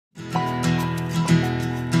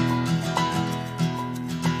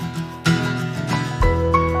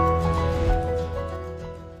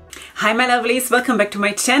Hi my lovelies, welcome back to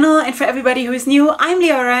my channel, and for everybody who is new, I'm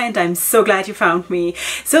Leorah and I'm so glad you found me.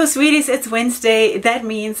 So sweeties, it's Wednesday. That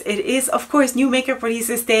means it is of course new makeup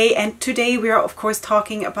releases day, and today we are of course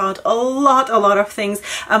talking about a lot of things.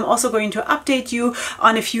 I'm also going to update you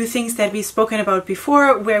on a few things that we've spoken about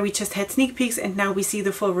before, where we just had sneak peeks and now we see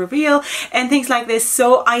the full reveal and things like this.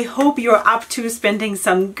 So I hope you're up to spending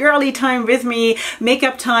some girly time with me,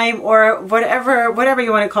 makeup time, or whatever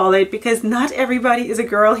you want to call it, because not everybody is a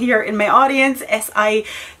girl here in my audience, as I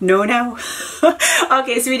know now.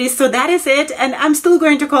 Okay, sweeties, so that is it, and I'm still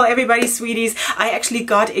going to call everybody sweeties. I actually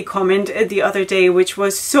got a comment the other day which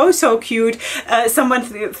was so cute. Someone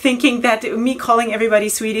thinking that me calling everybody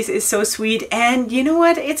sweeties is so sweet, and you know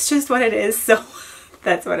what, it's just what it is. So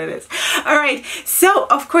that's what it is. Alright, so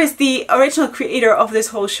of course the original creator of this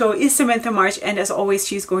whole show is Samantha March, and as always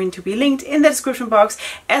she's going to be linked in the description box,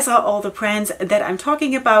 as are all the brands that I'm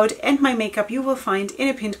talking about, and my makeup you will find in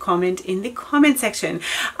a pinned comment in the comment section.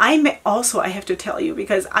 I have to tell you,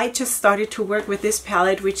 because I just started to work with this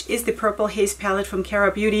palette, which is the Purple Haze palette from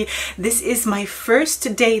Kara Beauty. This is my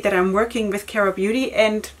first day that I'm working with Kara Beauty,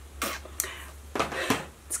 and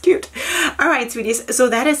cute. All right, sweeties, so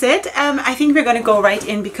that is it. I think we're gonna go right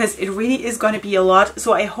in because it really is gonna be a lot.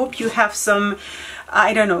 So I hope you have some,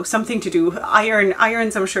 I don't know, something to do. Iron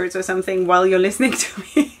some shirts or something while you're listening to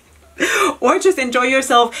me. Or just enjoy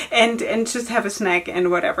yourself and just have a snack and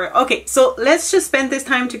whatever. Okay, so let's just spend this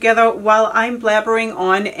time together while I'm blabbering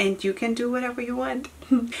on, and you can do whatever you want.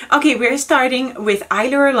 Okay, we're starting with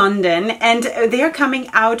Eyeshadow London, and they're coming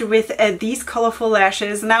out with these colorful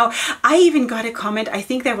lashes. Now, I even got a comment, I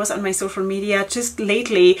think that was on my social media just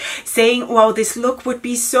lately, saying, wow, this look would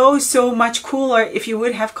be so much cooler if you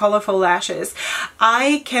would have colorful lashes.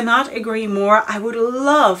 I cannot agree more. I would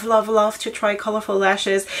love to try colorful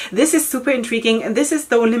lashes. This is super intriguing, and this is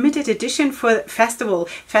the limited edition for festival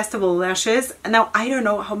lashes. Now, I don't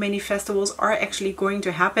know how many festivals are actually going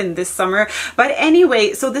to happen this summer, but anyway,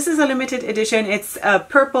 so this is a limited edition. It's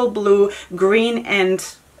purple, blue, green, and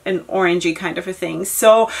an orangey kind of a thing.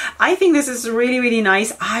 So I think this is really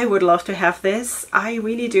nice. I would love to have this. I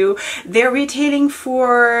really do. They're retailing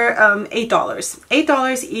for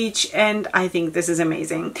 $8 each, and I think this is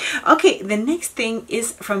amazing. Okay, the next thing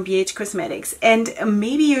is from BH Cosmetics, and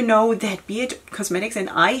maybe you know that BH Cosmetics and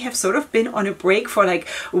I have sort of been on a break for like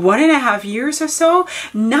 1.5 years or so.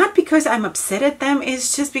 Not because I'm upset at them,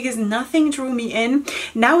 it's just because nothing drew me in.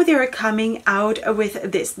 Now they're coming out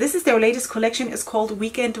with this. This is their latest collection. It's called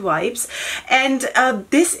Weekend Vibes, and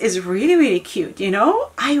this is really cute. You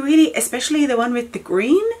know, I really, especially the one with the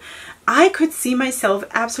green, I could see myself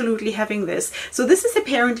absolutely having this. So this is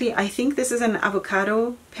apparently, I think this is an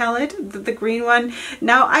avocado palette, the green one.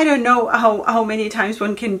 Now I don't know how many times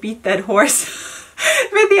one can beat that horse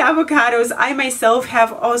with the avocados. I myself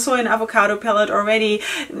have also an avocado palette already.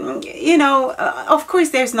 You know, of course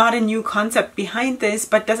there's not a new concept behind this,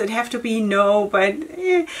 but does it have to be? No, but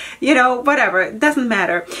you know, whatever, it doesn't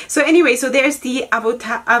matter. So anyway, so there's the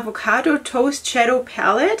avocado toast shadow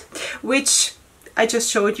palette, which I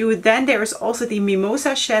just showed you. Then there is also the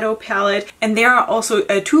Mimosa shadow palette, and there are also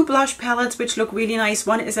two blush palettes which look really nice.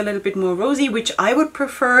 One is a little bit more rosy, which I would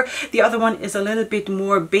prefer. The other one is a little bit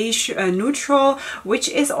more beige neutral, which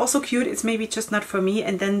is also cute. It's maybe just not for me.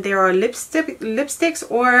 And then there are lipsticks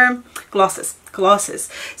or glosses.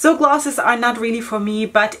 So glosses are not really for me,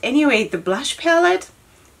 but anyway, the blush palette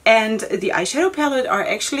and the eyeshadow palette are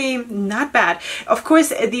actually not bad. Of course,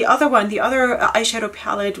 the other eyeshadow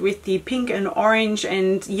palette with the pink and orange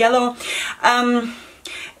and yellow,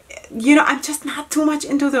 you know, I'm just not too much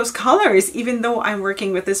into those colors, even though I'm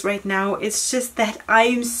working with this right now. It's just that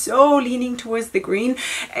I'm so leaning towards the green.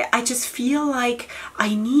 I just feel like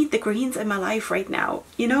I need the greens in my life right now,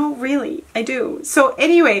 you know, really, I do. So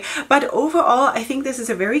anyway, but overall, I think this is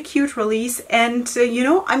a very cute release, and you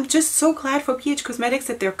know, I'm just so glad for BH Cosmetics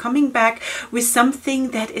that they're coming back with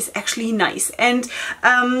something that is actually nice. And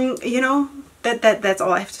you know, that's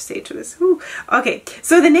all I have to say to this. Whew. Okay,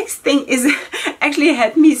 so the next thing is actually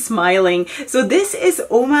had me smiling. So this is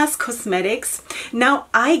Oma's Cosmetics. Now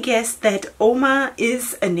I guess that Oma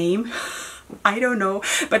is a name. I don't know,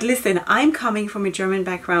 but listen, I'm coming from a German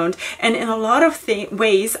background, and in a lot of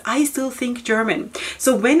ways I still think German.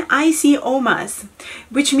 So when I see Omas,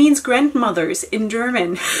 which means grandmothers in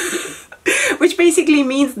German, which basically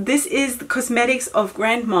means this is the cosmetics of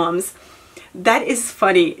grandmoms. That is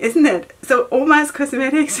funny, isn't it? So Oma's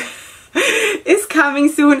Cosmetics is coming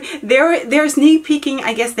soon. They're sneak peeking,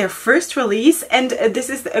 I guess, their first release, and this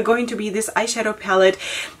is going to be this eyeshadow palette.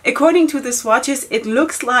 According to the swatches, it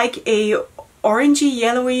looks like a orangey,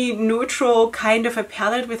 yellowy, neutral kind of a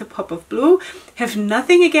palette with a pop of blue. Have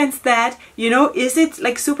nothing against that. You know, is it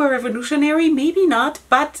like super revolutionary? Maybe not,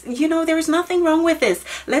 but you know, there's nothing wrong with this.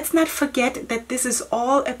 Let's not forget that this is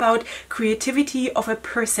all about creativity of a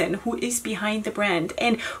person who is behind the brand.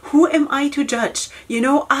 And who am I to judge? You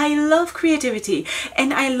know, I love creativity,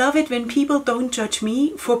 and I love it when people don't judge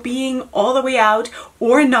me for being all the way out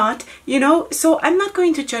or not, you know. So I'm not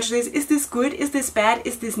going to judge this. Is this good? Is this bad?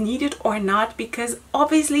 Is this needed or not? Because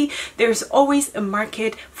obviously there's always a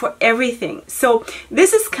market for everything. So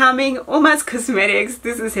this is coming, Uma's Cosmetics.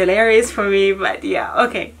 This is hilarious for me, but yeah,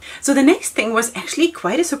 okay. So the next thing was actually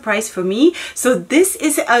quite a surprise for me. So this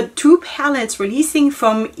is two palettes releasing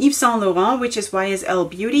from Yves Saint Laurent, which is YSL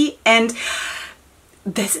Beauty, and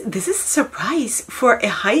this is a surprise for a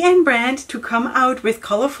high-end brand to come out with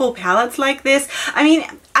colorful palettes like this. I mean,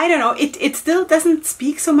 I don't know, it still doesn't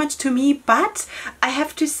speak so much to me, but I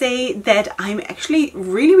have to say that I'm actually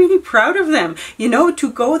really proud of them, you know, to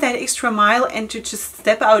go that extra mile and to just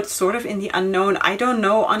step out sort of in the unknown. I don't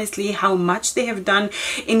know honestly how much they have done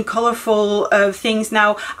in colorful things.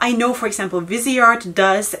 Now I know, for example, Viseart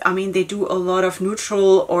does, I mean, they do a lot of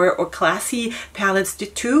neutral or classy palettes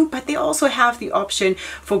too, but they also have the option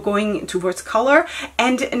for going towards color,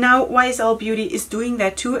 and now YSL Beauty is doing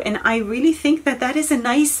that too, and I really think that that is a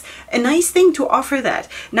nice thing to offer that.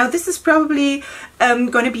 Now this is probably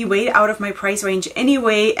going to be way out of my price range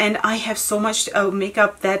anyway, and I have so much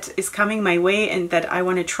makeup that is coming my way and that I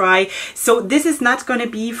want to try, so this is not going to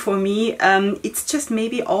be for me. It's just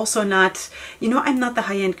maybe also not, you know, I'm not the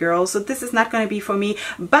high-end girl, so this is not going to be for me,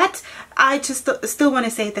 but I just still want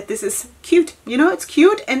to say that this is cute, you know, it's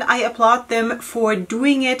cute, and I applaud them for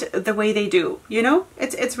doing it the way they do, you know,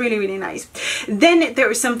 it's really nice. Then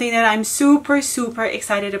there is something that I'm super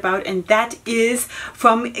excited about, and that is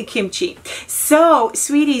from Kimchi. So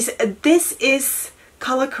sweeties, this is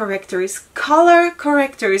color correctors. Color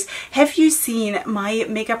correctors. Have you seen my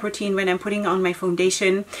makeup routine when I'm putting on my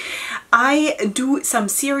foundation? I do some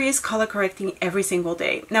serious color correcting every single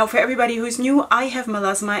day. Now, for everybody who's new, I have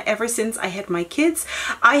melasma ever since I had my kids.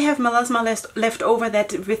 I have melasma left over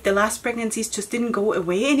that with the last pregnancies just didn't go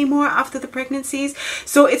away anymore after the pregnancies.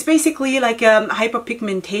 So it's basically like a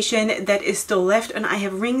hyperpigmentation that is still left, and I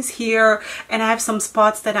have rings here, and I have some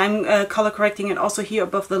spots that I'm color correcting, and also here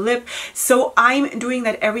above the lip. So I'm doing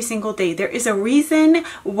that every single day. There is a reason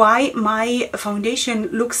why my foundation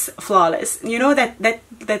looks flawless. You know,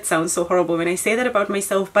 that sounds so horrible when I say that about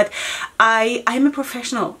myself, but I'm a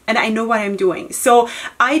professional and I know what I'm doing. So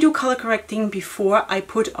I do color correcting before I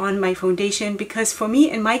put on my foundation, because for me,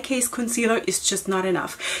 in my case, concealer is just not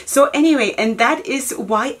enough. So anyway, and that is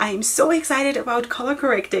why I'm so excited about color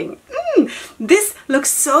correcting. This looks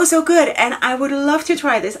so good, and I would love to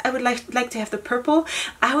try this. I would like to have the purple,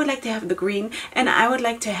 I would like to have the green, and I would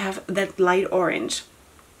like to have that light orange.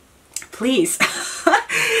 Please.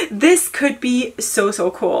 This could be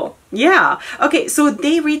so cool. Yeah. Okay, so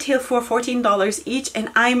they retail for $14 each, and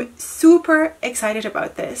I'm super excited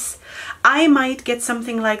about this. I might get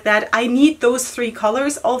something like that. I need those three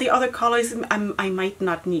colors. All the other colors I might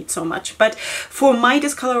not need so much, but for my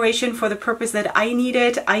discoloration, for the purpose that I need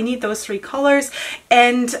it, I need those three colors.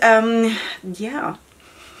 And yeah,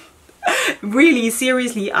 really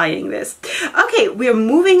seriously eyeing this. Okay, we're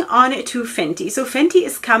moving on to Fenty. So Fenty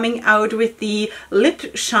is coming out with the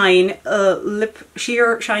lip shine,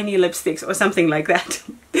 sheer shiny lipsticks or something like that.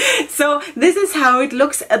 So this is how it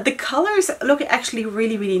looks. The colors look actually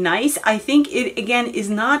really nice. I think it again is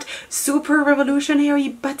not super revolutionary,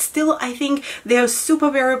 but still I think they're super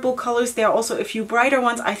wearable colors. There are also a few brighter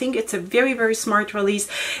ones. I think it's a very smart release.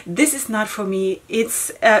 This is not for me.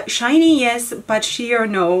 It's shiny, yes, but sheer,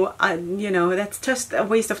 no. You know, that's just a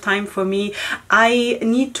waste of time for me. I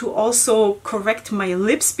need to also correct my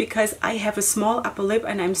lips because I have a small upper lip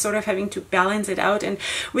and I'm sort of having to balance it out, and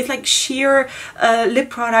with like sheer lip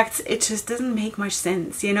products, it just doesn't make much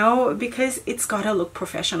sense, you know, because it's gotta look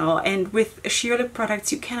professional, and with sheer lip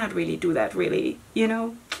products you cannot really do that, really, you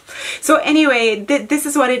know. So anyway, this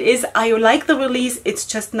is what it is. I like the release, it's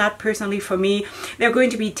just not personally for me. They're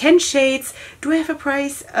going to be 10 shades. Do I have a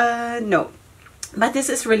price? No. But this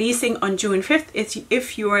is releasing on June 5th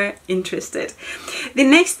if you're interested. The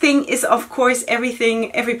next thing is, of course,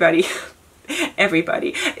 everybody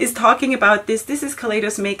is talking about this. This is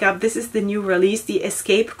Kaleidos makeup. This is the new release, the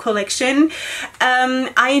Escape collection.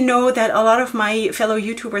 I know that a lot of my fellow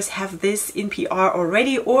YouTubers have this in PR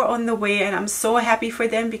already or on the way, and I'm so happy for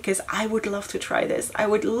them because I would love to try this. I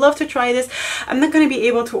would love to try this. I'm not going to be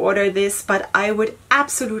able to order this, but I would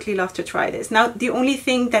absolutely love to try this. Now, the only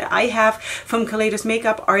thing that I have from Kaleidos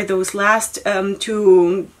makeup are those last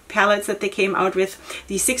two palettes that they came out with,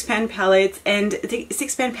 the 6-pan palettes, and the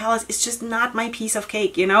 6-pan palette is just not my piece of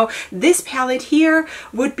cake, you know. This palette here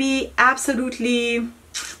would be absolutely,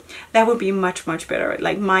 that would be much better,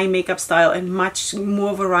 like my makeup style, and much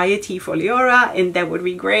more variety for Leorah, and that would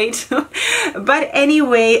be great. But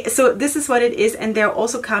anyway, so this is what it is, and they're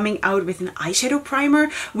also coming out with an eyeshadow primer,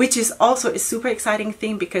 which is also a super exciting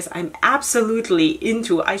thing because I'm absolutely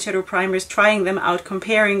into eyeshadow primers, trying them out,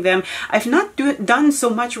 comparing them. I've not done so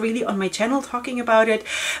much really on my channel talking about it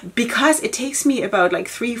because it takes me about like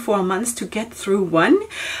 3-4 months to get through one,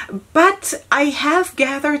 but I have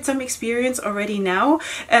gathered some experience already now.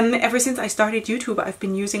 Ever since I started YouTube, I've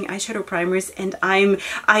been using eyeshadow primers, and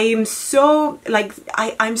I'm so like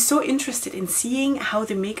I'm so interested in seeing how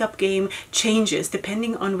the makeup game changes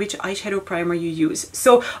depending on which eyeshadow primer you use.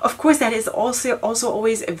 So of course that is also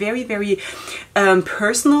always a very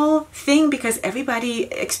personal thing, because everybody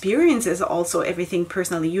experiences also everything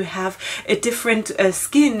personally. You have a different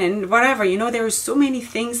skin and whatever, you know, there are so many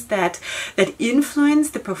things that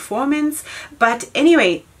influence the performance. But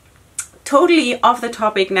anyway, totally off the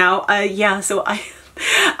topic now. Yeah, so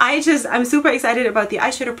I'm super excited about the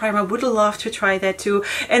eyeshadow primer. Would love to try that too.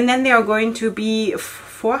 And then there are going to be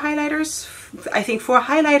 4 highlighters, I think 4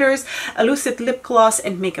 highlighters, a lucid lip gloss,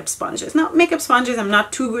 and makeup sponges. Now makeup sponges I'm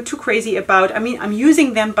not too crazy about. I mean, I'm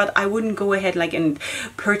using them, but I wouldn't go ahead like and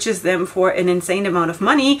purchase them for an insane amount of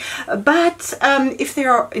money. But if they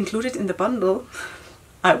are included in the bundle,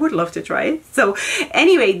 I would love to try it. So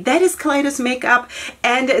anyway, that is Kaleidos makeup,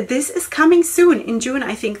 and this is coming soon in June.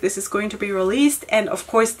 I think this is going to be released, and of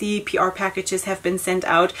course the PR packages have been sent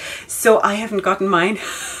out, so I haven't gotten mine.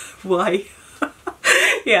 Why?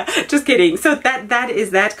 Yeah, just kidding. So that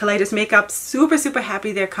is that Kaleidos makeup. Super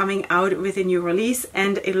happy they're coming out with a new release,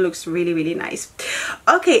 and it looks really nice.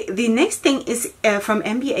 Okay, the next thing is from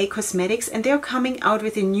MUA Cosmetics, and they're coming out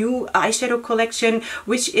with a new eyeshadow collection,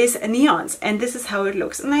 which is neons, and this is how it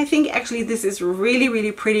looks. And I think actually this is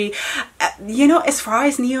really pretty. You know, as far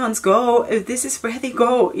as neons go, this is where they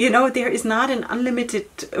go. You know, there is not an unlimited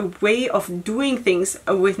way of doing things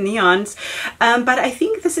with neons, but I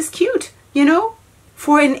think this is cute, you know.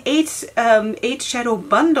 For an 8 shadow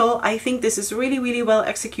bundle, I think this is really well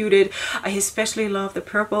executed. I especially love the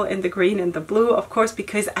purple and the green and the blue, of course,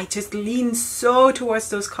 because I just lean so towards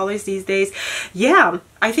those colors these days. Yeah,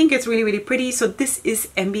 I think it's really pretty. So this is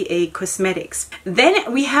MUA Cosmetics.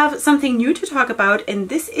 Then we have something new to talk about, and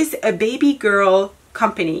this is a baby girl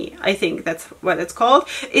company. I think that's what it's called.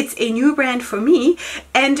 It's a new brand for me,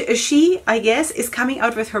 and she, I guess, is coming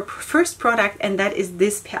out with her first product, and that is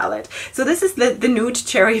this palette. So this is the Nude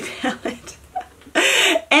Cherry palette.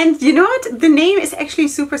 And you know what, the name is actually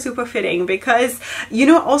super fitting, because you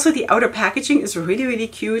know, also the outer packaging is really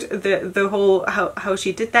cute, the whole how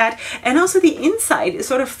she did that, and also the inside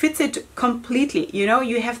sort of fits it completely. You know,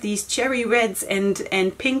 you have these cherry reds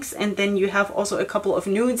and pinks, and then you have also a couple of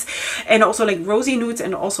nudes, and also like rosy nudes,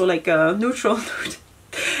 and also like a neutral nude.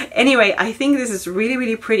 Anyway, I think this is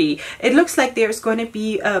really pretty. It looks like there's going to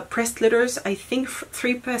be pressed glitters. I think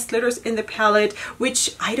 3 pressed glitters in the palette,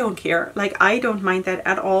 which I don't care. Like, I don't mind that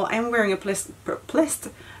at all. I'm wearing a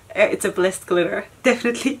it's a blessed glitter,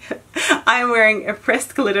 definitely. I'm wearing a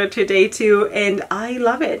pressed glitter today too, and I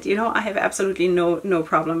love it. You know, I have absolutely no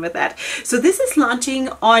problem with that. So this is launching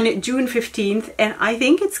on June 15th, and I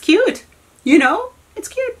think it's cute, you know? It's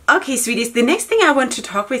cute. Okay, sweeties, the next thing I want to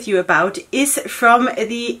talk with you about is from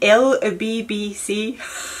the LBBC.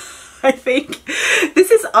 I think this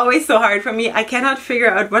is always so hard for me. I cannot figure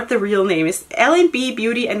out what the real name is. L&B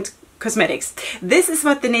Beauty and Cosmetics. This is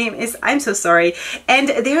what the name is. I'm so sorry. And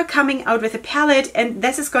they're coming out with a palette, and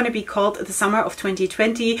this is going to be called the Summer of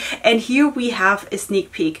 2020. And here we have a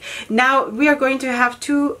sneak peek. Now we are going to have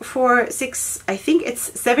 2, 4, 6, I think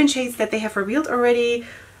it's 7 shades that they have revealed already,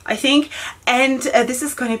 I think. And this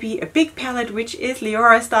is going to be a big palette, which is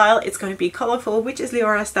Leorah style. It's going to be colorful, which is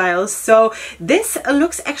Leorah style. So this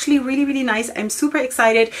looks actually really nice. I'm super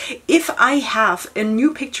excited. If I have a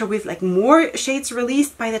new picture with like more shades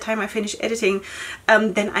released by the time I finish editing,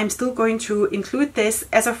 then I'm still going to include this.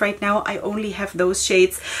 As of right now, I only have those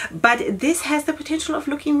shades, but this has the potential of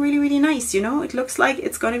looking really nice. You know, it looks like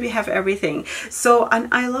it's going to have everything. So,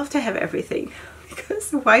 and I love to have everything,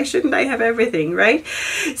 because why shouldn't I have everything, right?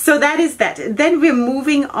 So that is that. Then we're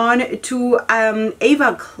moving on to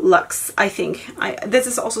Ava Lux, I think. This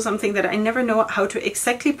is also something that I never know how to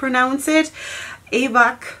exactly pronounce it.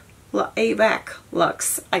 Ava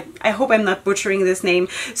Lux. I hope I'm not butchering this name.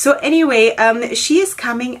 So anyway, she is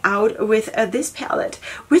coming out with this palette,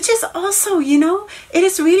 which is also, you know, it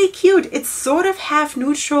is really cute. It's sort of half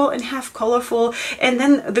neutral and half colorful, and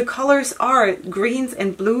then the colors are greens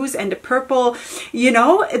and blues and the purple. You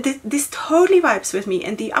know, this totally vibes with me,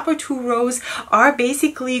 and the upper two rows are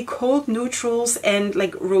basically cold neutrals and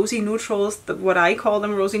like rosy neutrals, what I call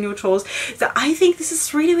them, rosy neutrals. So I think this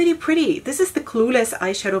is really, really pretty. This is the Clueless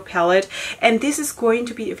eyeshadow palette, and this is going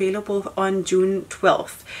to be available on June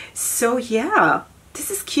 12th. So yeah, this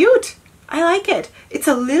is cute. I like it. It's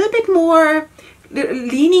a little bit more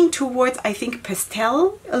leaning towards, I think,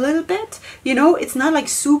 pastel a little bit. You know, it's not like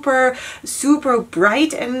super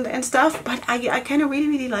bright and stuff, but I kind of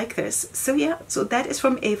really like this. So yeah, so that is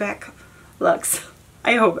from AVAC Lux.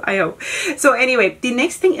 I hope. So anyway, the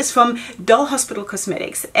next thing is from Doll Hospital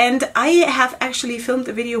Cosmetics, and I have actually filmed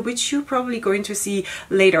a video which you're probably going to see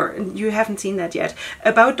later. You haven't seen that yet,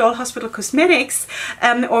 about Doll Hospital Cosmetics,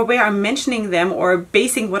 or where I'm mentioning them or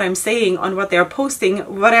basing what I'm saying on what they're posting,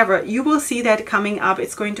 whatever. You will see that coming up.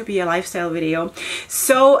 It's going to be a lifestyle video.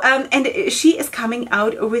 So and she is coming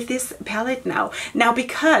out with this palette now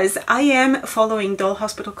because I am following Doll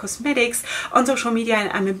Hospital Cosmetics on social media,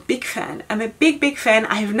 and I'm a big fan. I'm a big fan.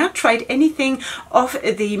 I have not tried anything of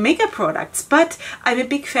the makeup products, but I'm a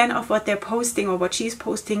big fan of what they're posting, or what she's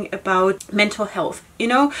posting about mental health, you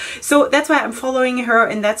know. So that's why I'm following her,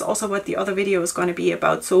 and that's also what the other video is going to be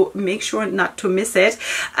about, so make sure not to miss it.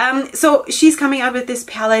 So she's coming out with this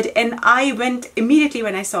palette, and I went immediately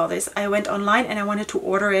when I saw this, I went online and I wanted to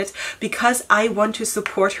order it because I want to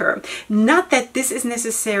support her. Not that this is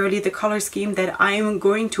necessarily the color scheme that I'm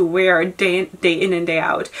going to wear day in and day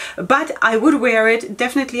out, but I would wear it.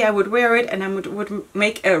 Definitely I would wear it, and I would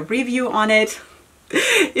make a review on it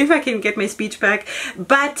if I can get my speech back.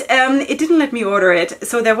 But it didn't let me order it,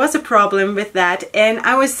 so there was a problem with that, and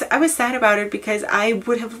I was sad about it because I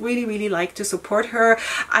would have really liked to support her.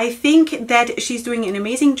 I think that she's doing an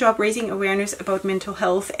amazing job raising awareness about mental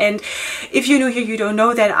health, and if you're new here, you don't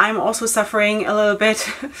know that I'm also suffering a little bit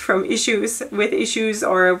from issues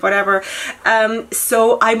or whatever.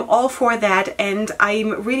 So I'm all for that, and I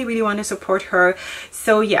really want to support her.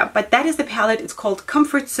 So yeah, but that is the palette. It's called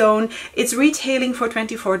Comfort Zone. It's retailing for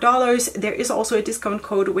 $24. There is also a discount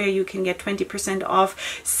code where you can get 20% off.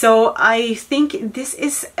 So I think this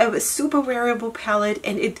is a super wearable palette,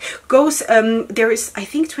 and it goes, there is, I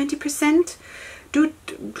think, 20%.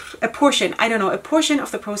 A portion, I don't know, a portion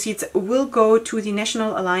of the proceeds will go to the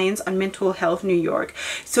National Alliance on Mental Health New York.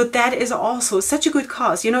 So that is also such a good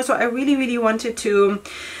cause, you know. So I really wanted to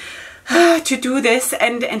do this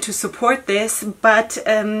and to support this, but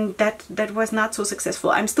that was not so successful.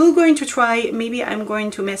 I'm still going to try. Maybe I'm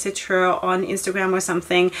going to message her on Instagram or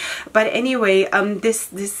something. But anyway,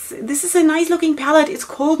 this is a nice looking palette. It's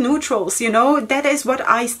cold neutrals, you know. That is what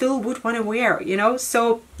I still would want to wear, you know.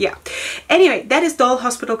 So yeah, anyway, that is Doll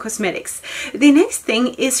Hospital Cosmetics. The next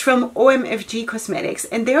thing is from OMFG Cosmetics,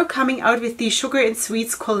 and they're coming out with the Sugar and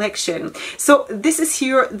Sweets collection. So this is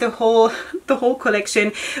here the whole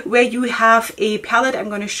collection, where you have a palette. I'm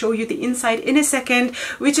going to show you the inside in a second,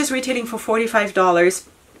 which is retailing for $45.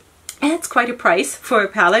 And it's quite a price for a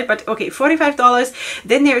palette, but okay, $45.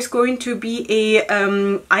 Then there's going to be a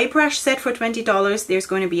eye brush set for $20. There's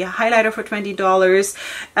going to be a highlighter for $20,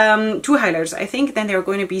 2 highlighters, I think. Then there are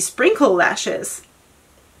going to be sprinkle lashes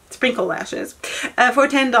for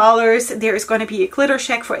 $10. There is going to be a glitter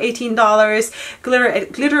check for $18,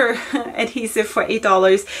 glitter adhesive for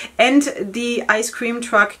 $8, and the ice cream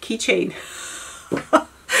truck keychain.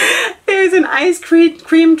 There's an ice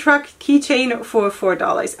cream truck keychain for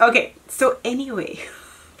 $4. Okay, so anyway,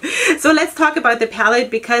 so let's talk about the palette,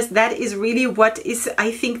 because that is really what is,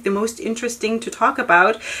 I think, the most interesting to talk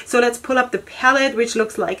about. So let's pull up the palette, which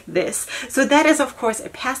looks like this. So that is, of course, a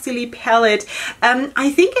pastel-y palette. I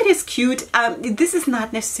think it is cute. This is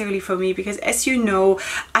not necessarily for me because, as you know,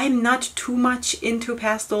 I'm not too much into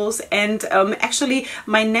pastels, and actually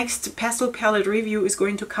my next pastel palette review is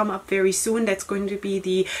going to come up very soon. That's going to be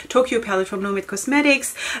the Tokyo palette from Nomad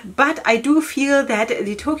Cosmetics, but I do feel that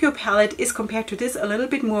the Tokyo palette is, compared to this, a little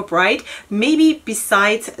bit more bright, maybe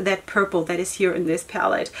besides that purple that is here in this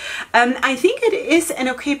palette. I think it is an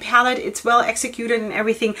okay palette. It's well executed and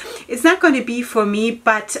everything. It's not going to be for me,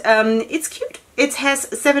 but it's cute. It has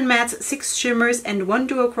 7 mattes, 6 shimmers, and 1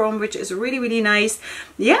 duochrome, which is really nice.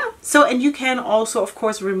 Yeah, so, and you can also, of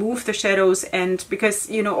course, remove the shadows, and because,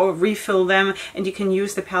 you know, or refill them, and you can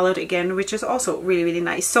use the palette again, which is also really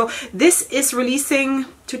nice. So this is releasing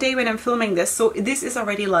today when I'm filming this, so this is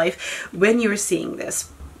already live when you're seeing this.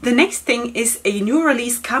 The next thing is a new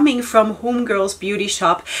release coming from Homegirl's Beauty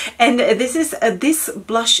Shop, and this is this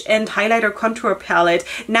blush and highlighter contour palette.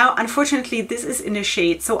 Now, unfortunately, this is in a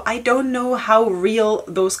shade, so I don't know how real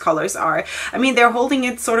those colors are. I mean, they're holding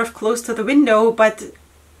it sort of close to the window, but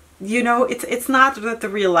you know, it's not the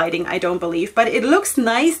real lighting, I don't believe, but it looks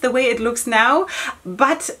nice the way it looks now,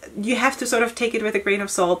 but you have to sort of take it with a grain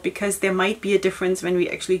of salt because there might be a difference when we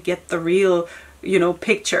actually get the real, you know,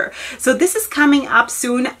 picture. So this is coming up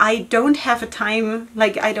soon. I don't have a time,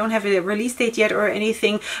 like I don't have a release date yet or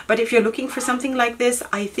anything, but if you're looking for something like this,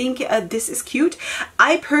 I think this is cute.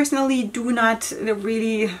 I personally do not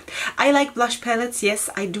really, I like blush palettes, yes,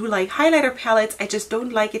 I do like highlighter palettes, I just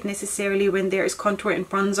don't like it necessarily when there is contour and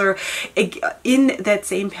bronzer in that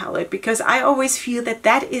same palette, because I always feel that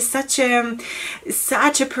that is such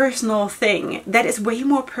a personal thing. That is way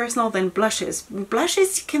more personal than blushes.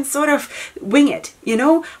 Blushes you can sort of wing it, you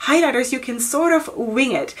know, highlighters you can sort of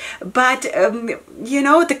wing it, but you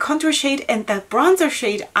know, the contour shade and the bronzer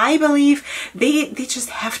shade, I believe they just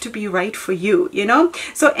have to be right for you, you know.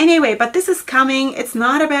 So anyway, but this is coming. It's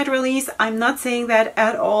not a bad release, I'm not saying that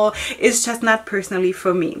at all, it's just not personally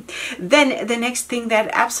for me. Then the next thing that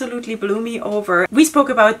absolutely blew me over, we spoke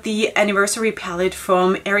about the anniversary palette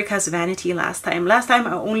from Erica's Vanity last time.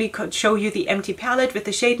 I only could show you the empty palette with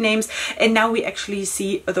the shade names, and now we actually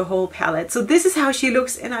see the whole palette. So this is how she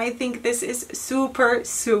looks, and I think this is super,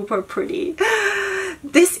 super pretty.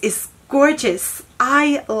 This is gorgeous.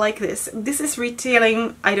 I like this. This is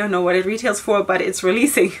retailing, I don't know what it retails for, but it's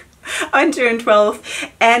releasing on June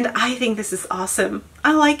 12th, and I think this is awesome.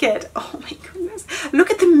 I like it. Oh my goodness.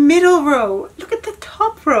 Look at the middle row. Look at the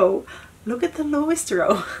top row. Look at the lowest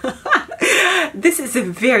row. This is a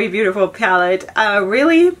very beautiful palette.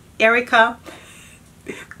 Really, Erica,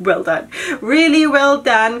 well done. Really well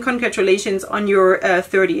done. Congratulations on your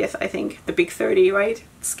 30th, I think. The big 30, right?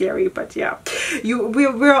 It's scary, but yeah.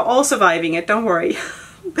 We're all surviving it, don't worry.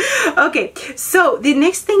 Okay, so the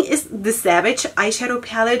next thing is the Savage eyeshadow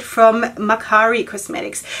palette from Makari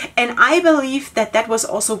Cosmetics, and I believe that that was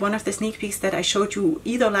also one of the sneak peeks that I showed you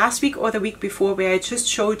either last week or the week before, where I just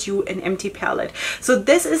showed you an empty palette. So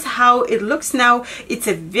this is how it looks now. It's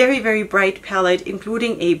a very, very bright palette,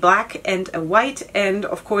 including a black and a white, and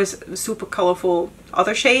of course super colorful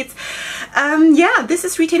other shades. Yeah, this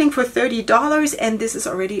is retailing for $30, and this is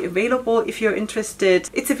already available if you're interested.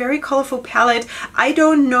 It's a very colorful palette. I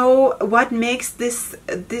don't know what makes this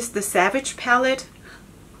the Savage palette.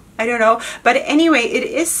 I don't know, but anyway,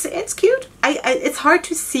 it's cute. It's hard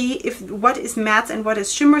to see if what is mattes and what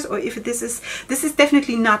is shimmers, or if this is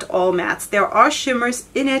definitely not all mattes. There are shimmers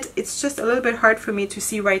in it. It's just a little bit hard for me to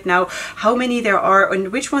see right now how many there are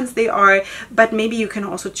and which ones they are, but maybe you can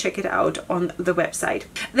also check it out on the website.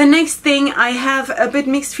 The next thing I have a bit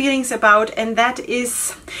mixed feelings about, and that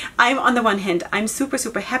is, I'm on the one hand, I'm super,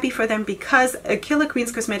 super happy for them because Killer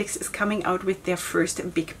Queens Cosmetics is coming out with their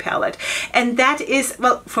first big palette, and that is,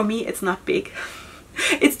 well, for me it's not big.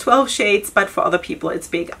 It's 12 shades, but for other people it's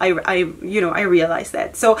big. I realize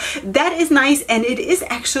that. So that is nice, and it is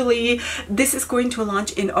actually, this is going to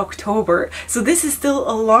launch in October. So this is still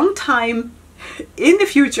a long time in the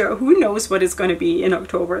future. Who knows what is going to be in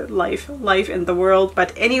October, life in the world.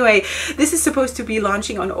 But anyway, this is supposed to be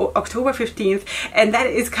launching on October 15th, and that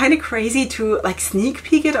is kind of crazy to like sneak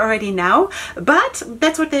peek it already now, but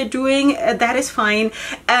that's what they're doing. That is fine.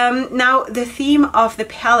 Now the theme of the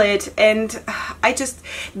palette, and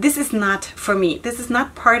this is not for me. This is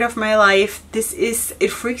not part of my life.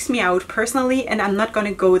 It freaks me out personally, and I'm not going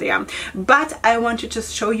to go there, but I want to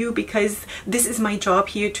just show you because this is my job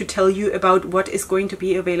here, to tell you about what is going to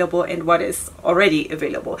be available and what is already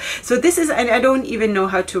available. So this is, and I don't even know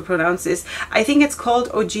how to pronounce this, I think it's called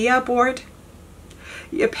Oujia board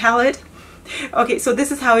palette. Okay, so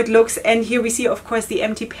this is how it looks, and here we see of course the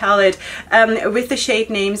empty palette with the shade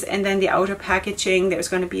names, and then the outer packaging. There's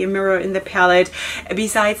going to be a mirror in the palette.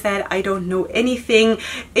 Besides that, I don't know anything.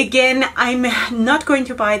 Again, I'm not going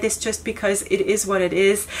to buy this just because it is what it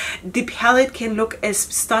is. The palette can look as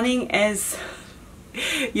stunning as,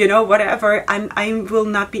 you know, whatever. I will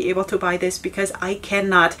not be able to buy this because I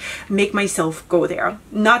cannot make myself go there,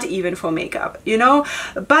 not even for makeup, you know.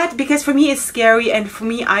 But because for me it's scary, and for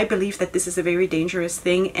me, I believe that this is a very dangerous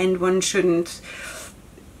thing and one shouldn't.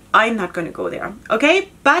 I'm not going to go there, okay?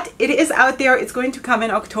 But it is out there. It's going to come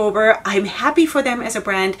in October. I'm happy for them as a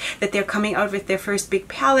brand that they're coming out with their first big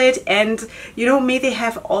palette, and you know, may they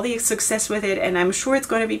have all the success with it, and I'm sure it's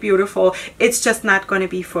going to be beautiful. It's just not going to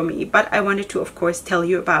be for me, but I wanted to of course tell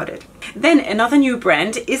you about it. Then another new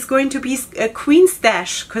brand is going to be Queen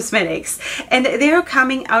Stash Cosmetics, and they're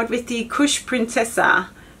coming out with the Kush Princessa.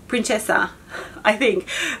 I think.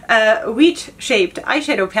 Wheat shaped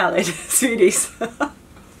eyeshadow palette, sweeties.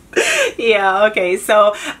 Yeah, okay,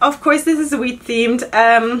 so of course this is wheat themed.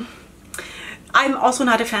 I'm also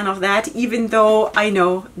not a fan of that, even though I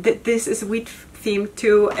know that this is wheat themed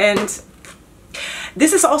too, and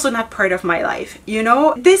this is also not part of my life, you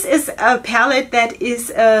know. This is a palette that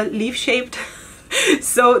is leaf shaped.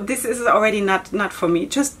 So this is already not for me,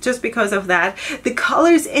 just because of that. The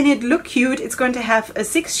colors in it look cute. It's going to have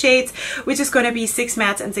 6 shades, which is going to be 6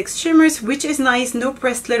 mattes and 6 shimmers, which is nice. No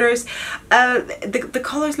pressed glitters. The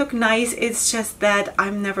colors look nice. It's just that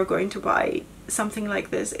I'm never going to buy something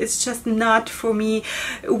like this. It's just not for me.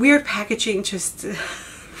 Weird packaging just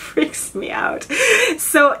freaks me out.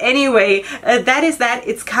 So anyway, that is that.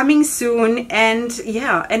 It's coming soon, and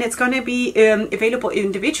yeah, and it's gonna be available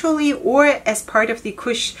individually or as part of the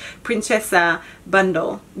Kush Princessa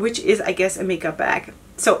bundle, which is, I guess, a makeup bag.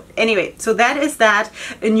 So anyway, so that is that,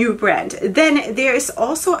 a new brand. Then there is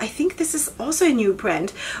also, I think this is also a new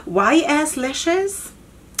brand, YS Lashes.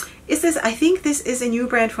 Is this? I think this is a new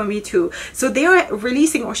brand for me too. So they are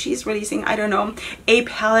releasing, or she's releasing, I don't know, a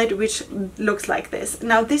palette which looks like this.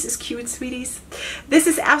 Now this is cute, sweeties. This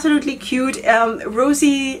is absolutely cute.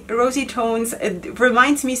 Rosy tones. It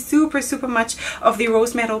reminds me super much of the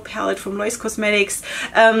Rose Metal palette from Lois Cosmetics.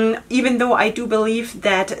 Even though I do believe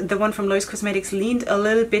that the one from Lois Cosmetics leaned a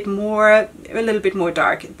little bit more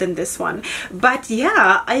dark than this one. But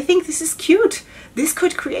yeah, I think this is cute. This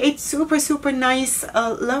could create super nice,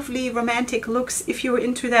 lovely romantic looks if you were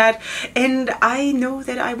into that, and I know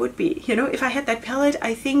that I would be. You know, if I had that palette,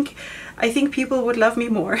 I think people would love me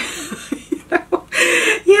more. You know?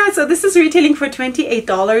 Yeah, so this is retailing for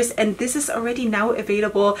 $28, and this is already now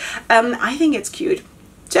available. I think it's cute,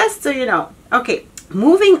 just so you know. Okay.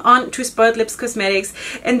 Moving on to Spoiled Lips Cosmetics,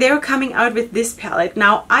 and they're coming out with this palette.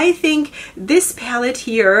 Now I think this palette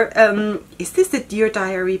here, is this the Dear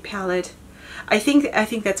Diary palette? I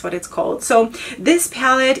think that's what it's called. So this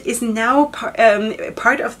palette is now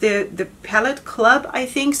part of the palette club, I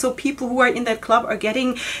think. So people who are in that club are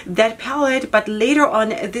getting that palette, but later on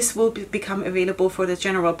this will become available for the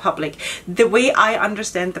general public, the way I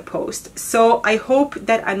understand the post. So I hope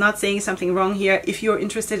that I'm not saying something wrong here if you're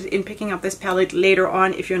interested in picking up this palette later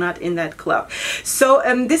on, if you're not in that club. So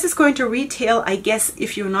this is going to retail, I guess,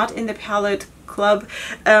 if you're not in the palette club,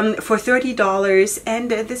 for $30, and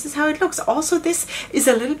this is how it looks. Also, this is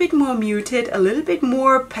a little bit more muted, a little bit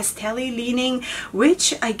more pastel-y leaning,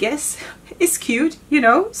 which I guess is cute, you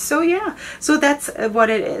know. So yeah, so that's what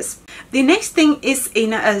it is. The next thing is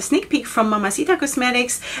a sneak peek from Mamacita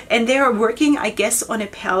Cosmetics, and they are working, I guess, on a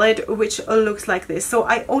palette which looks like this. So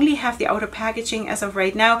I only have the outer packaging as of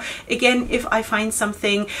right now. Again, if I find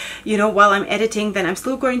something, you know, while I'm editing, then I'm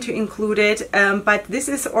still going to include it. But this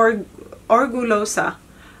is Orgullosa.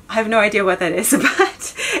 I have no idea what that is,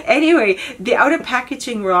 but anyway, the outer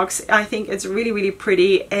packaging rocks. I think it's really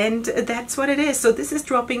pretty, and that's what it is. So this is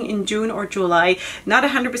dropping in June or July. Not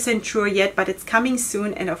 100% sure yet, but it's coming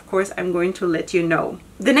soon, and of course I'm going to let you know.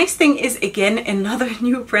 The next thing is again another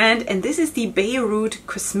new brand, and this is the Beirut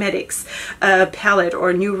Cosmetics palette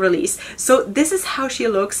or new release. So this is how she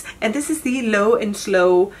looks, and this is the Low and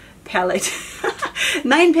Slow palette.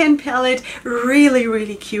 9-pan palette,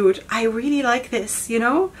 really cute. I really like this, you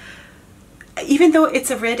know, even though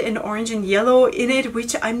it's a red and orange and yellow in it,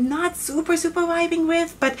 which I'm not super vibing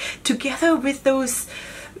with, but together with those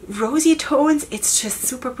rosy tones, it's just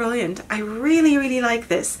super brilliant. I really like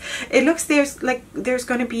this. It looks there's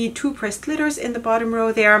going to be 2 pressed glitters in the bottom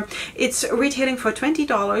row there. It's retailing for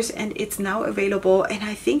 $20, and it's now available, and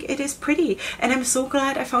I think it is pretty, and I'm so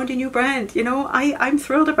glad I found a new brand. You know, I'm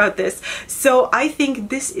thrilled about this. So I think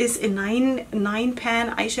this is a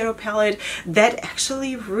 9-pan eyeshadow palette that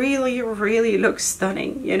actually really looks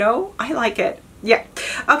stunning. You know, I like it. Yeah.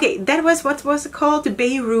 Okay, that was what was it called?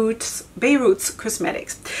 Beirut's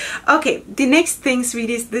Cosmetics. Okay, the next thing,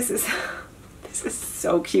 sweeties, this is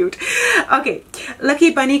so cute. Okay, Lucky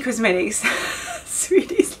Bunny Cosmetics.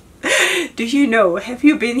 Sweeties, do you know, have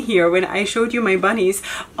you been here when I showed you my bunnies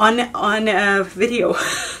on a video?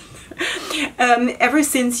 Ever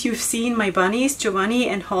since you've seen my bunnies, Giovanni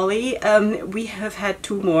and Holly, we have had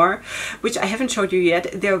 2 more, which I haven't showed you yet.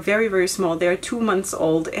 They're very small. They're 2 months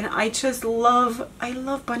old, and I just love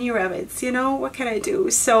bunny rabbits, you know, what can I do?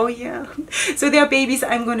 So yeah, so they're babies.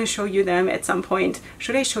 I'm going to show you them at some point.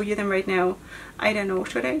 Should I show you them right now? I don't know,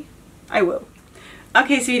 should I? I will.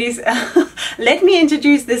 Okay, sweeties, let me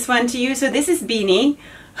introduce this one to you. So this is Beanie.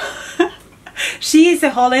 She is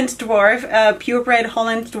a Holland dwarf, a purebred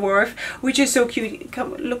Holland dwarf, which is so cute.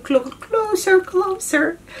 Come look closer,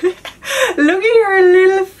 closer. Look at her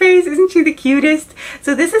little face. Isn't she the cutest?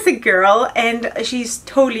 So this is a girl and she's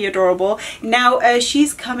totally adorable. Now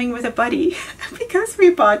she's coming with a buddy because we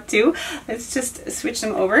bought two. Let's just switch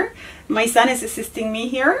them over. My son is assisting me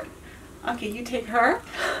here. Okay, you take her.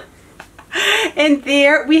 And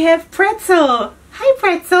there we have Pretzel. Hi,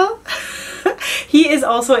 Pretzel. He is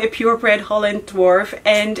also a purebred Holland dwarf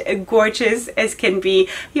and gorgeous as can be.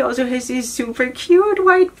 He also has this super cute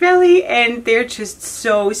white belly and they're just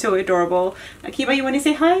so adorable. Akiba, you want to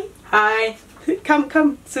say hi? Hi.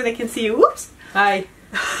 Come so they can see you. Whoops. Hi.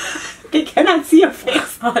 They cannot see your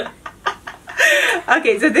face.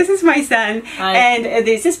 Okay, so this is my son. Hi. And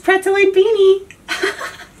this is Pretzel and Beanie.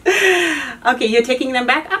 Okay, you're taking them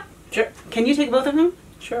back up? Sure. Can you take both of them?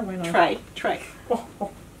 Sure, why not? Try.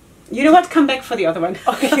 Oh. You know what? Come back for the other one.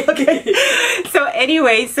 Okay. So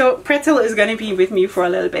anyway, so Pretzel is going to be with me for a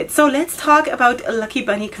little bit. So let's talk about Lucky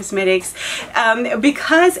Bunny Cosmetics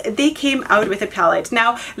because they came out with a palette.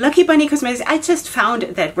 Now, Lucky Bunny Cosmetics, I just found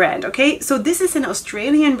that brand, okay? So this is an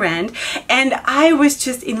Australian brand and I was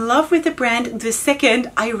just in love with the brand the second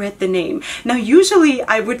I read the name. Now, usually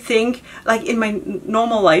I would think, like in my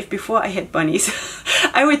normal life before I had bunnies,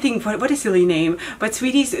 I would think, what a silly name. But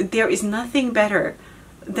sweeties, there is nothing better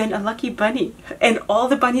than a lucky bunny, and all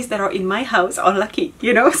the bunnies that are in my house are lucky,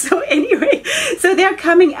 you know. So anyway, so they're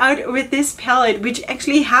coming out with this palette which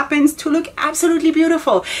actually happens to look absolutely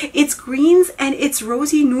beautiful. It's greens and it's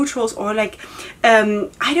rosy neutrals, or like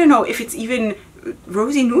I don't know if it's even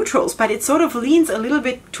rosy neutrals, but it sort of leans a little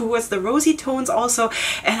bit towards the rosy tones also,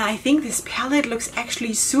 and I think this palette looks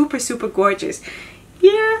actually super gorgeous.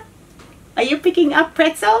 Yeah, are you picking up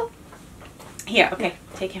Pretzel? Here, okay,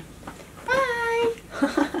 take him. Bye.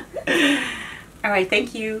 All right,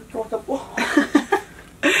 thank you. All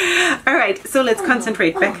right, so let's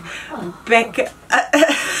concentrate. Back.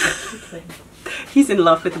 He's in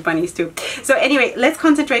love with the bunnies too. So anyway, let's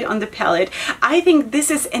concentrate on the palette. I think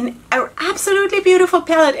this is an absolutely beautiful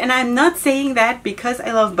palette, and I'm not saying that because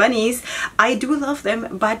I love bunnies. I do love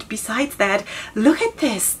them, but besides that, look at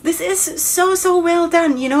this. This is so well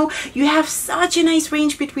done, you know. You have such a nice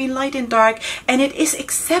range between light and dark, and it is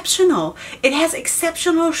exceptional. It has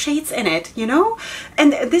exceptional shades in it, you know.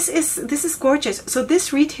 And this is gorgeous. So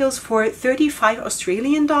this retails for 35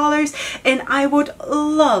 Australian dollars, and I would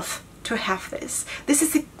love to have this. This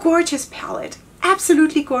is a gorgeous palette,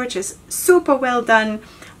 absolutely gorgeous, super well done,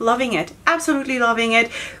 loving it, absolutely loving it,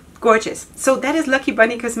 gorgeous. So that is Lucky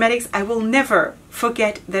Bunny Cosmetics. I will never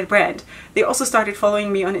forget that brand. They also started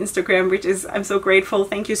following me on Instagram, which is, I'm so grateful.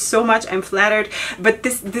 Thank you so much. I'm flattered. But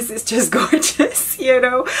this is just gorgeous, you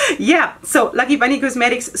know. Yeah, so Lucky Bunny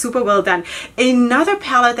Cosmetics, super well done. Another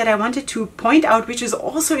palette that I wanted to point out, which is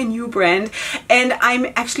also a new brand, and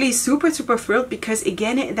I'm actually super thrilled because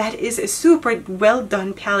again, that is a super well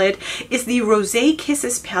done palette, is the Rosé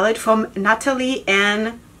Kisses palette from Natalie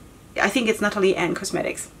Ann. I think it's Natalie Ann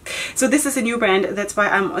Cosmetics. So this is a new brand, that's why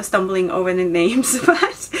I'm stumbling over the names,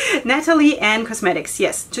 but Natalie Ann Cosmetics,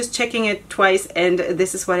 yes, just checking it twice and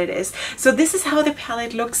this is what it is. So this is how the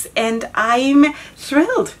palette looks and I'm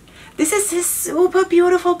thrilled. This is a super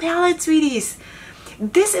beautiful palette, sweeties.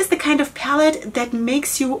 This is the kind of palette that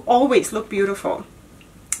makes you always look beautiful.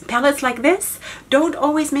 Palettes like this don't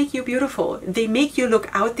always make you beautiful. They make you look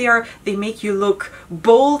out there, they make you look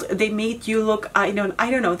bold, they make you look, I don't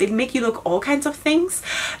know, they make you look all kinds of things.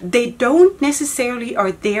 They don't necessarily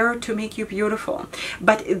are there to make you beautiful,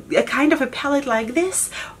 but a kind of a palette like this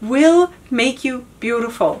will make you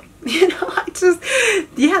beautiful. You know,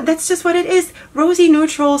 yeah, that's just what it is. Rosy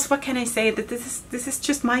neutrals, what can I say? That this is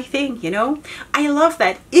just my thing, you know. I love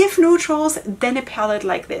that. If neutrals, then a palette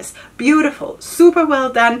like this. Beautiful, super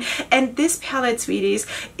well done. And this palette, sweeties,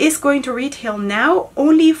 is going to retail now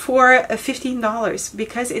only for $15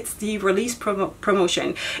 because it's the release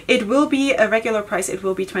promotion. It will be a regular price, it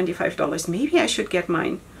will be $25. Maybe I should get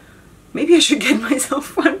mine. Maybe I should get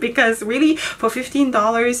myself one because really for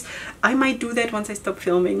 $15 I might do that once I stop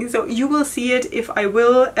filming. So you will see it if I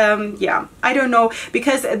will. Yeah, I don't know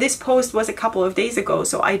because this post was a couple of days ago,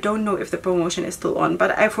 so I don't know if the promotion is still on,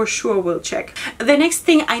 but I for sure will check. The next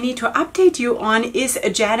thing I need to update you on is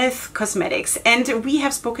Janeth Cosmetics, and we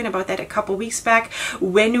have spoken about that a couple weeks back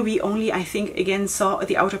when we only, I think, again saw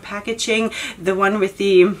the outer packaging, the one with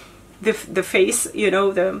the the face, you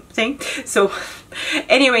know, the thing. So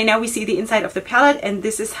anyway, now we see the inside of the palette, and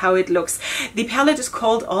this is how it looks. The palette is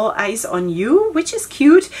called All Eyes on You, which is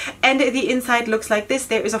cute, and the inside looks like this.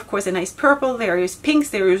 There is of course a nice purple, there is pinks,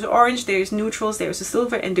 there is orange, there is neutrals, there is a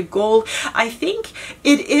silver and a gold. I think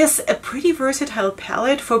it is a pretty versatile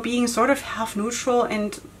palette for being sort of half neutral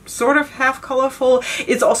and sort of half colorful.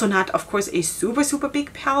 It's also not, of course, a super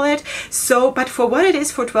big palette. So, but for what it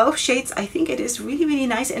is, for 12 shades, I think it is really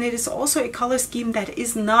nice, and it is also a color scheme that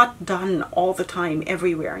is not done all the time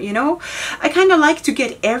everywhere, you know. I kind of like to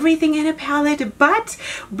get everything in a palette, but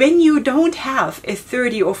when you don't have a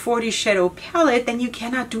 30 or 40 shadow palette, then you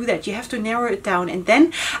cannot do that. You have to narrow it down, and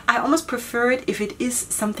then I almost prefer it if it is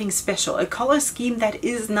something special, a color scheme that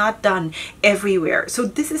is not done everywhere. So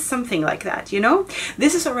this is something like that, you know.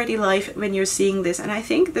 This is already live when you're seeing this, and I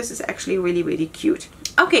think this is actually really cute.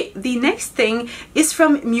 Okay, the next thing is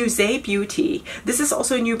from MUA Beauty. This is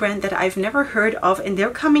also a new brand that I've never heard of, and they're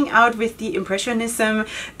coming out with the Impressionism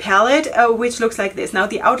Palette, which looks like this. Now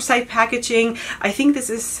the outside packaging, I think this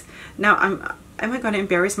is, now am I gonna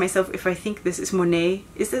embarrass myself if I think this is Monet?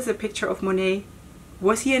 Is this a picture of Monet?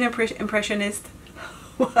 Was he an impressionist?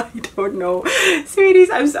 I don't know.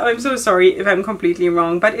 Sweeties, I'm so sorry if I'm completely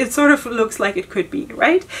wrong, but it sort of looks like it could be,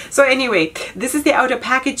 right? So anyway, this is the outer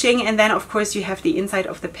packaging, and then of course you have the inside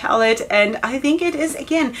of the palette, and I think it is,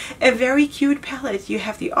 again, a very cute palette. You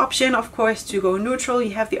have the option, of course, to go neutral.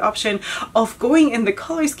 You have the option of going in the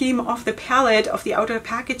color scheme of the palette, of the outer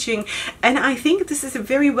packaging, and I think this is a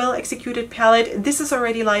very well executed palette. This is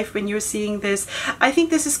already live when you're seeing this. I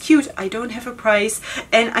think this is cute. I don't have a price,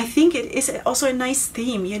 and I think it is also a nice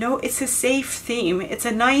theme. You know, it's a safe theme. It's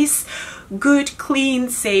a nice, good, clean,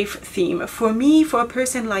 safe theme. For me, for a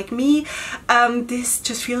person like me, this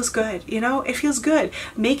just feels good. You know, it feels good.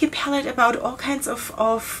 Make a palette about all kinds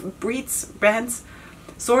of breeds, brands,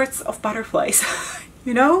 sorts of butterflies.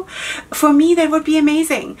 You know, for me that would be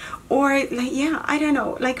amazing. Or like, yeah, I don't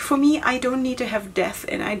know, like for me, I don't need to have death,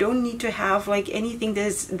 and I don't need to have like anything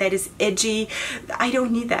that is edgy. I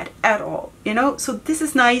don't need that at all, you know. So this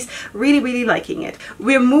is nice, really liking it.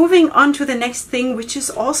 We're moving on to the next thing, which is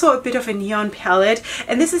also a bit of a neon palette,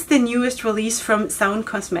 and this is the newest release from Sound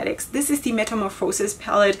Cosmetics. This is the Metamorphosis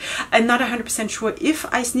palette. I'm not 100% sure if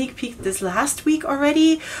I sneak peeked this last week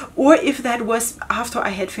already, or if that was after I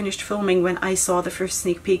had finished filming when I saw the first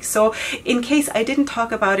sneak peek. So in case I didn't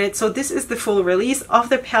talk about it, so this is the full release of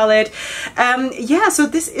the palette. Yeah, so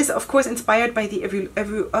this is of course inspired by the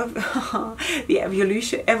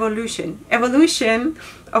evolution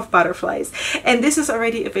of butterflies, and this is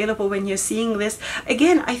already available when you're seeing this.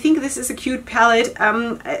 Again, I think this is a cute palette.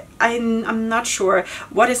 I'm not sure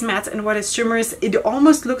what is mattes and what is shimmers. It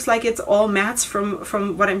almost looks like it's all mattes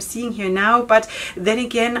from what I'm seeing here now, but then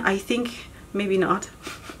again, I think maybe not.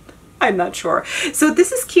 I'm not sure. So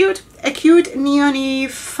this is cute, a cute neon-y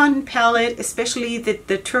fun palette, especially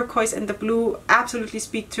the turquoise and the blue absolutely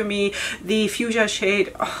speak to me. The fuchsia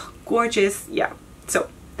shade, oh, gorgeous. Yeah, so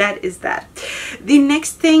that is that. The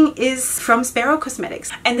next thing is from Sparrow Cosmetics,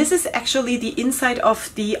 and this is actually the inside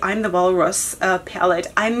of the I'm the Walrus palette.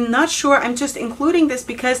 I'm not sure, I'm just including this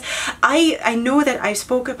because I know that I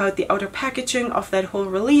spoke about the outer packaging of that whole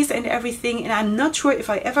release and everything, and I'm not sure if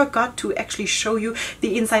I ever got to actually show you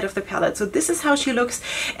the inside of the palette. So this is how she looks,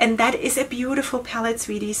 and that is a beautiful palette,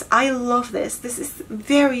 sweeties. I love this. This is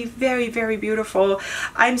very beautiful.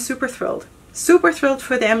 I'm super thrilled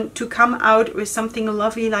for them to come out with something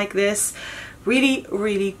lovely like this.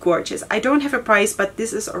 Really gorgeous. I don't have a price, but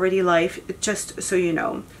this is already live, just so you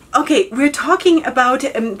know. Okay, we're talking about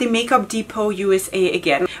the Makeup Depot USA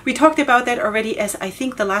again. We talked about that already, as I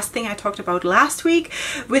think the last thing I talked about last week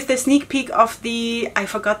with the sneak peek of the, I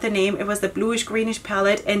forgot the name, it was the bluish greenish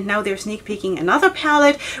palette, and now they're sneak peeking another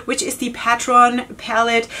palette, which is the Patron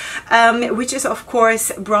palette, which is of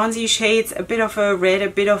course bronzy shades, a bit of a red, a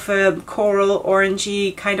bit of a coral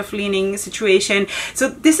orangey kind of leaning situation. So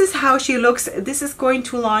this is how she looks. This is going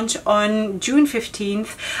to launch on June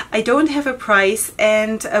 15th. I don't have a price,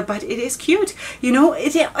 and but it is cute. You know,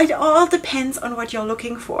 it all depends on what you're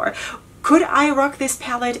looking for. Could I rock this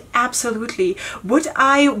palette? Absolutely. Would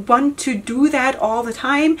I want to do that all the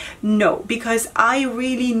time? No, because I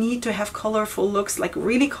really need to have colorful looks, like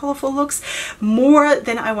really colorful looks, more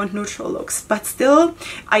than I want neutral looks. But still,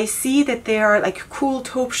 I see that there are like cool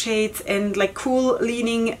taupe shades and like cool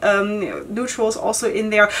leaning neutrals also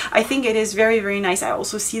in there. I think it is very nice. I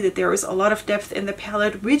also see that there is a lot of depth in the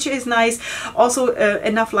palette, which is nice. Also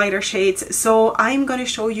enough lighter shades. So I'm gonna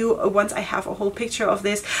show you once I have a whole picture of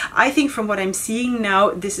this. I think from what I'm seeing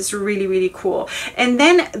now, this is really, really cool. And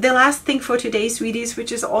then the last thing for today, sweeties,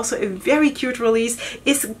 which is also a very cute release,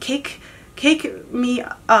 is Cake Me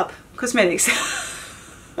Up Cosmetics.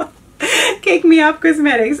 Cake Me Up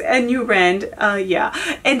Cosmetics, a new brand, yeah.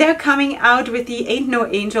 And they're coming out with the Ain't No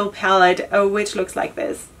Angel palette, which looks like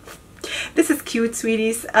this. This is cute,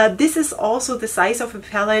 sweeties. This is also the size of a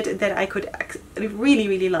palette that I could really,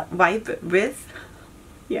 really vibe with.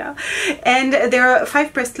 Yeah, and there are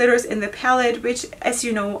 5 pressed glitters in the palette, which, as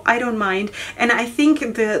you know, I don't mind. And I think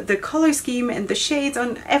the color scheme and the shades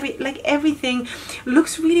on everything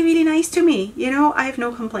looks really, really nice to me. You know, I have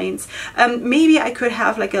no complaints. Maybe I could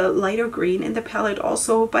have like a lighter green in the palette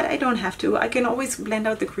also, but I don't have to. I can always blend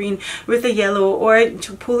out the green with the yellow, or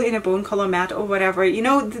to pull in a bone color matte or whatever. You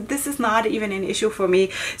know, this is not even an issue for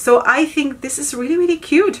me. So I think this is really, really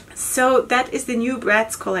cute. So that is the new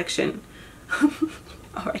Bratz collection.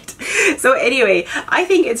 Alright, so anyway, I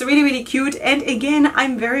think it's really, really cute, and again,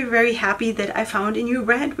 I'm very, very happy that I found a new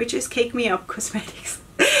brand, which is Cake Me Up Cosmetics.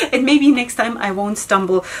 And maybe next time I won't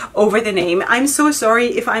stumble over the name. I'm so sorry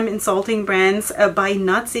if I'm insulting brands by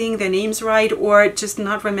not saying their names right or just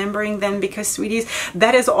not remembering them, because, sweeties,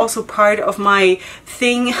 that is also part of my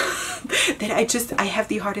thing that I have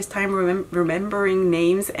the hardest time remembering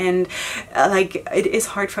names, and like, it is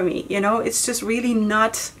hard for me, you know, it's just really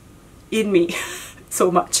not in me. So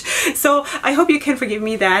much. So I hope you can forgive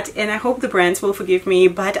me that, and I hope the brands will forgive me,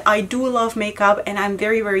 but I do love makeup and I'm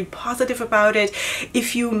very, very positive about it.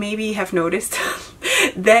 If you maybe have noticed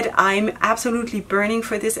that I'm absolutely burning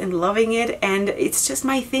for this and loving it, and it's just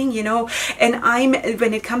my thing, you know. And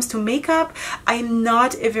when it comes to makeup, I'm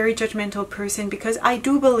not a very judgmental person, because I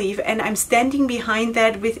do believe, and I'm standing behind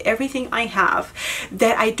that with everything I have,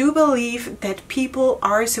 that I do believe that people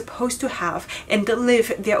are supposed to have and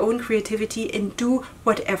live their own creativity and do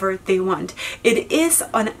whatever they want. It is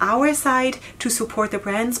on our side to support the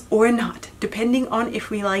brands or not, depending on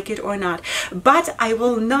if we like it or not. But I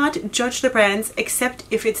will not judge the brands, except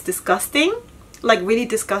if it's disgusting, like really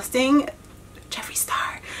disgusting, Jeffree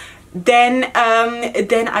Star. Then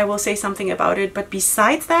I will say something about it. But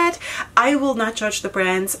besides that, I will not judge the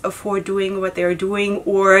brands for doing what they're doing,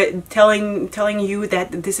 or telling you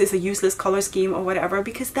that this is a useless color scheme or whatever,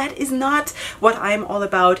 because that is not what I'm all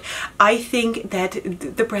about. I think that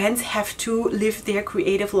the brands have to live their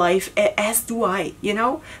creative life, as do I, you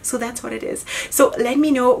know. So that's what it is. So let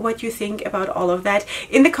me know what you think about all of that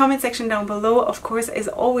in the comment section down below. Of course, as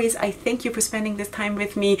always, I thank you for spending this time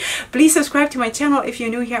with me. Please subscribe to my channel if you're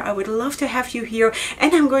new here. I would love to have you here,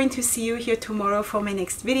 and I'm going to see you here tomorrow for my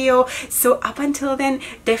next video. So up until then,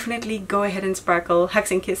 definitely go ahead and sparkle.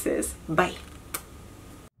 Hugs and kisses. Bye.